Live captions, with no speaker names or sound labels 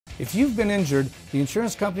If you've been injured, the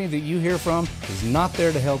insurance company that you hear from is not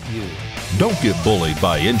there to help you. Don't get bullied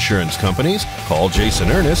by insurance companies. Call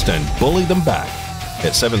Jason Ernest and bully them back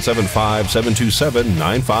at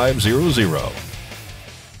 775-727-9500.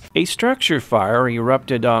 A structure fire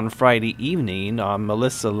erupted on Friday evening on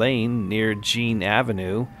Melissa Lane near Jeane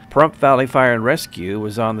Avenue. Pahrump Valley Fire and Rescue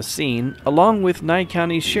was on the scene along with Nye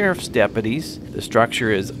County Sheriff's deputies. The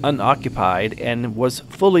structure is unoccupied and was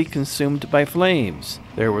fully consumed by flames.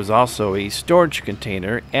 There was also a storage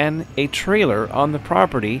container and a trailer on the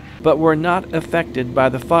property, but were not affected by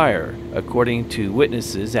the fire. According to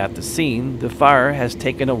witnesses at the scene, the fire has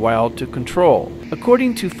taken a while to control.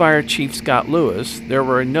 According to Fire Chief Scott Lewis, there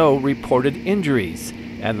were no reported injuries,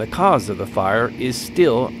 and the cause of the fire is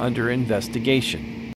still under investigation.